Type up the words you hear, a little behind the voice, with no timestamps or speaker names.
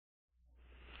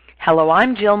Hello,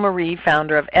 I'm Jill Marie,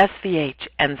 founder of SVH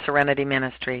and Serenity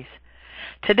Ministries.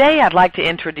 Today I'd like to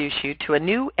introduce you to a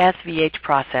new SVH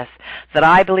process that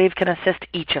I believe can assist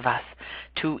each of us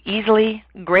to easily,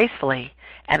 gracefully,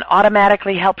 and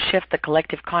automatically help shift the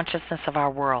collective consciousness of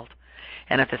our world,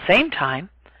 and at the same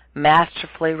time,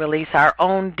 masterfully release our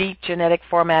own deep genetic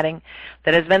formatting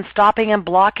that has been stopping and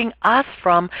blocking us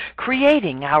from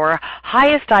creating our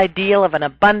highest ideal of an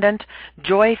abundant,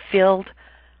 joy-filled,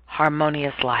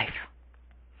 harmonious life.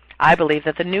 I believe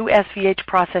that the new SVH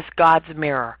process, God's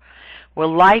Mirror,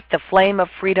 will light the flame of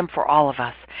freedom for all of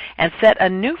us and set a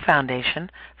new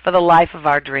foundation for the life of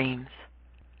our dreams.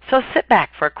 So sit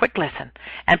back for a quick listen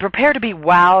and prepare to be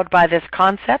wowed by this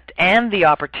concept and the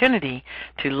opportunity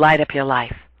to light up your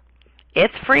life.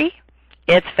 It's free,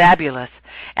 it's fabulous,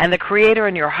 and the Creator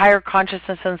and your higher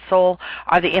consciousness and soul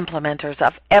are the implementers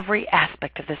of every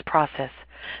aspect of this process,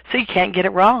 so you can't get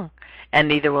it wrong, and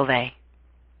neither will they.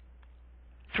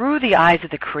 Through the eyes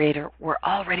of the Creator, we're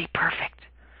already perfect.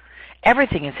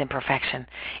 Everything is imperfection,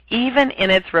 even in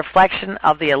its reflection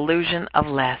of the illusion of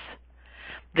less.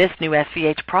 This new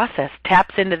SVH process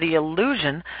taps into the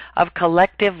illusion of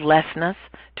collective lessness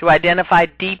to identify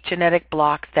deep genetic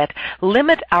blocks that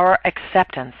limit our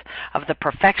acceptance of the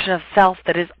perfection of self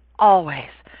that is always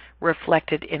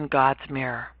reflected in God's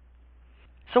mirror.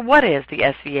 So what is the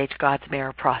SVH God's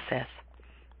Mirror process?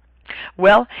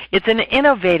 Well, it's an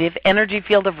innovative energy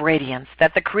field of radiance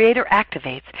that the Creator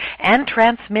activates and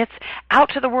transmits out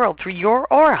to the world through your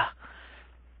aura.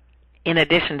 In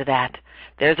addition to that,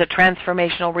 there's a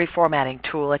transformational reformatting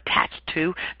tool attached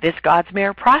to this God's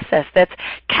Mirror process that's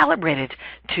calibrated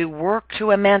to work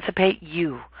to emancipate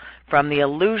you from the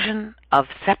illusion of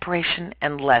separation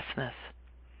and lessness.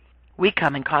 We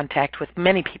come in contact with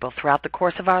many people throughout the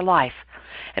course of our life,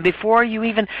 and before you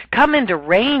even come into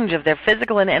range of their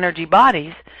physical and energy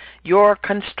bodies, your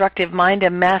constructive mind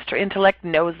and master intellect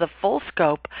knows the full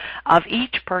scope of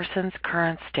each person's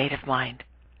current state of mind.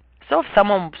 So if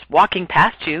someone's walking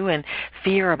past you in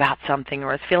fear about something,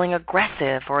 or is feeling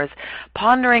aggressive, or is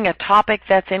pondering a topic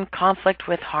that's in conflict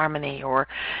with harmony, or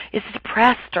is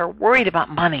depressed or worried about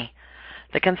money,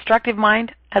 the constructive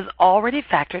mind has already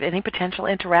factored any potential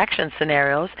interaction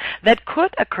scenarios that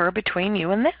could occur between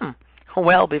you and them,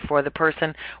 well before the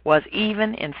person was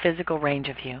even in physical range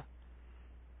of you.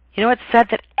 You know, it's said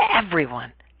that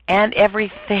everyone and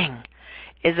everything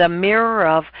is a mirror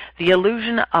of the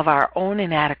illusion of our own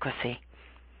inadequacy.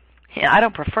 Yeah, I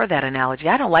don't prefer that analogy.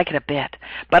 I don't like it a bit,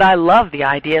 but I love the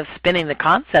idea of spinning the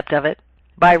concept of it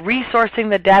by resourcing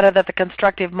the data that the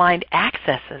constructive mind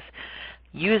accesses,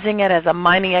 using it as a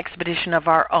mining expedition of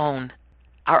our own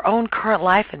current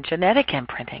life and genetic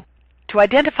imprinting, to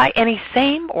identify any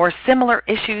same or similar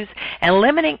issues and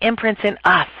limiting imprints in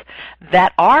us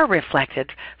that are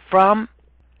reflected from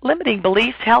limiting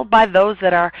beliefs held by those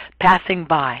that are passing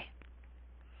by.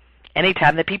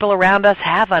 Anytime that people around us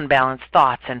have unbalanced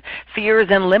thoughts and fears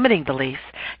and limiting beliefs,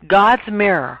 God's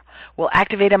Mirror will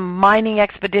activate a mining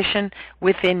expedition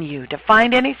within you to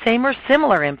find any same or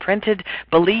similar imprinted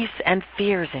beliefs and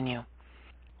fears in you.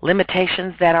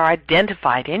 Limitations that are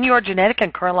identified in your genetic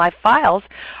and current life files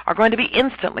are going to be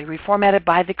instantly reformatted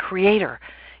by the Creator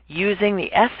using the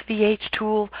SVH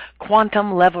tool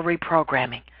Quantum Level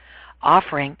Reprogramming,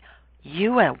 offering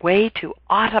you a way to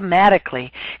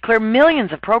automatically clear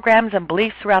millions of programs and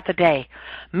beliefs throughout the day,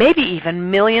 maybe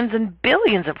even millions and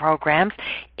billions of programs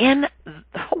in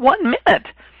 1 minute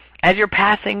as you're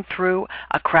passing through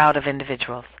a crowd of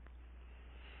individuals.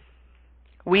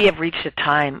 We have reached a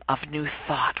time of new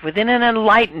thought within an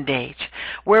enlightened age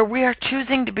where we are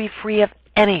choosing to be free of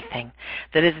anything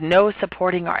that is no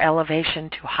supporting our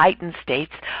elevation to heightened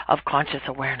states of conscious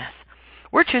awareness.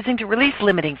 We're choosing to release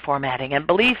limiting formatting and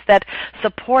beliefs that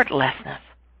support lessness.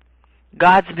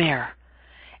 God's Mirror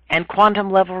and Quantum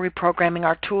Level Reprogramming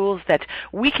are tools that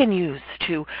we can use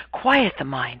to quiet the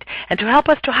mind and to help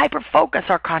us to hyper-focus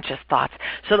our conscious thoughts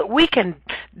so that we can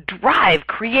drive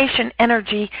creation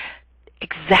energy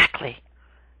exactly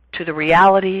to the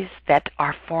realities that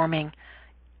are forming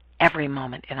every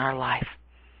moment in our life.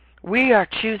 We are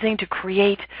choosing to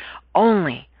create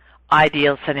only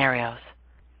ideal scenarios.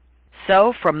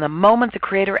 So, from the moment the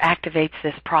Creator activates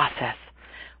this process,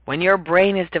 when your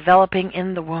brain is developing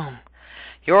in the womb,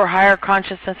 your higher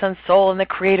consciousness and soul and the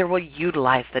Creator will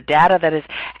utilize the data that is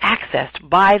accessed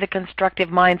by the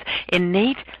constructive mind's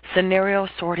innate scenario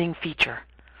sorting feature.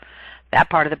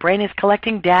 That part of the brain is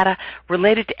collecting data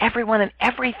related to everyone and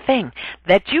everything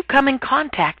that you come in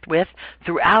contact with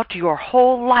throughout your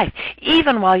whole life,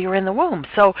 even while you're in the womb.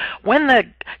 So when the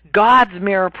God's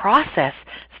Mirror process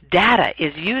data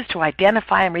is used to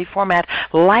identify and reformat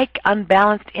like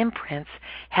unbalanced imprints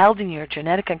held in your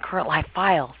genetic and current life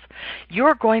files.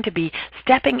 You're going to be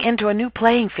stepping into a new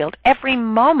playing field every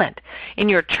moment in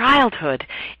your childhood,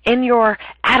 in your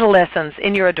adolescence,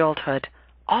 in your adulthood,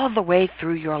 all the way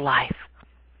through your life.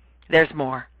 There's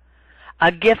more.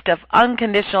 A gift of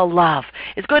unconditional love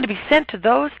is going to be sent to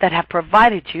those that have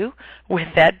provided you with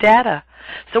that data.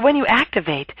 So when you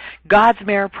activate God's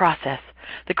mirror process,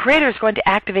 the Creator is going to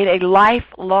activate a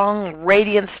lifelong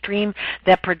radiant stream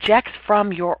that projects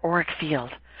from your auric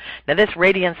field. Now, this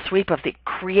radiant sweep of the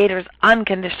Creator's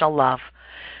unconditional love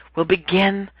will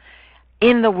begin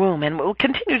in the womb and will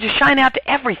continue to shine out to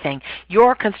everything,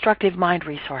 your constructive mind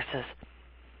resources.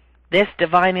 This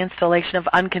divine installation of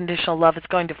unconditional love is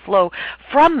going to flow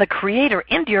from the Creator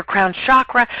into your crown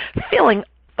chakra, filling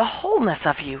the wholeness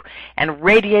of you and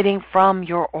radiating from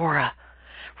your aura,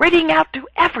 radiating out to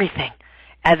everything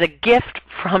as a gift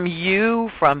from you,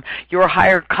 from your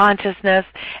higher consciousness,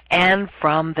 and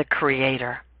from the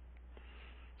Creator.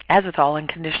 As with all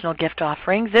unconditional gift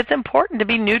offerings, it's important to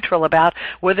be neutral about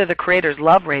whether the Creator's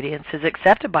love radiance is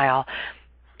accepted by all.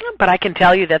 But I can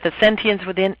tell you that the sentience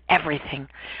within everything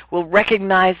will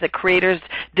recognize the Creator's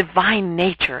divine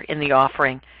nature in the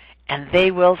offering, and they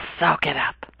will soak it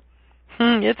up.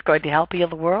 It's going to help heal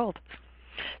the world.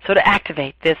 So to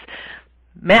activate this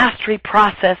mastery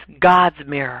process, God's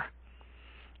mirror,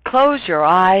 close your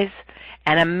eyes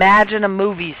and imagine a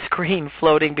movie screen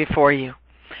floating before you.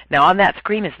 Now on that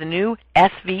screen is the new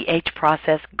SVH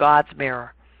process, God's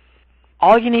mirror.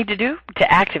 All you need to do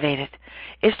to activate it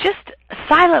is just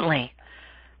silently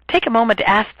take a moment to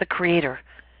ask the Creator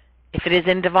if it is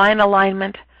in divine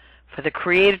alignment for the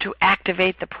Creator to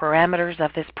activate the parameters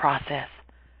of this process,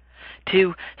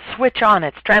 to switch on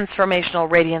its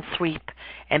transformational radiant sweep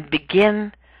and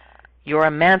begin your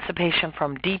emancipation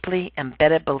from deeply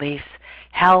embedded beliefs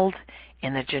held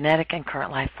in the genetic and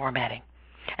current life formatting.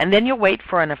 And then you'll wait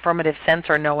for an affirmative sense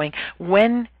or knowing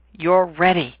when you're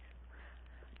ready.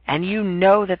 And you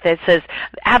know that this is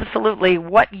absolutely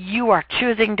what you are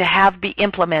choosing to have be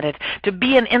implemented, to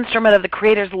be an instrument of the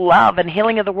Creator's love and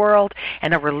healing of the world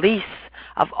and a release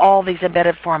of all these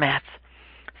embedded formats.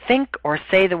 Think or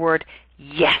say the word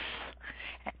yes.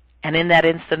 And in that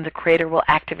instant, the Creator will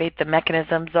activate the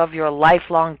mechanisms of your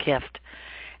lifelong gift.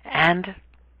 And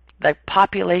the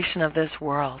population of this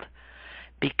world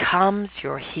becomes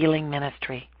your healing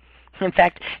ministry. In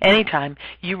fact, anytime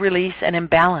you release an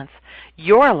imbalance,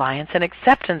 your alliance and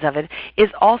acceptance of it is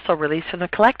also released from the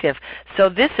collective. So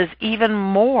this is even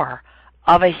more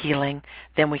of a healing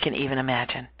than we can even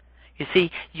imagine. You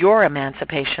see, your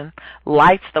emancipation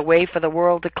lights the way for the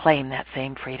world to claim that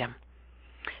same freedom.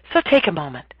 So take a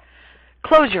moment.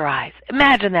 Close your eyes.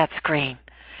 Imagine that screen.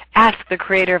 Ask the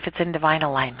Creator if it's in divine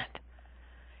alignment.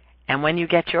 And when you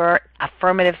get your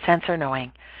affirmative sense or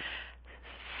knowing,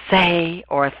 say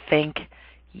or think,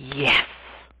 yes.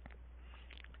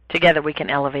 Together we can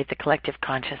elevate the collective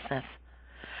consciousness.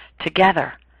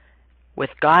 Together, with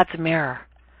God's mirror,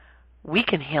 we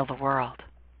can heal the world.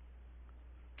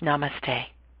 Namaste.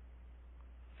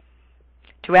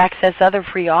 To access other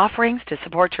free offerings to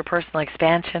support your personal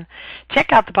expansion,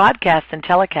 check out the podcast and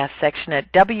telecast section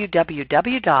at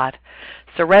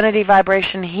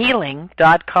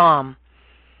www.serenityvibrationhealing.com.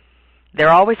 They're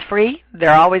always free,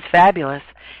 they're always fabulous,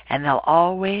 and they'll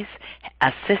always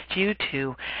assist you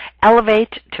to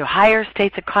elevate to higher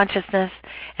states of consciousness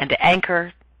and to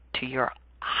anchor to your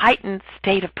heightened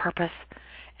state of purpose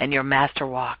and your master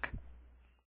walk.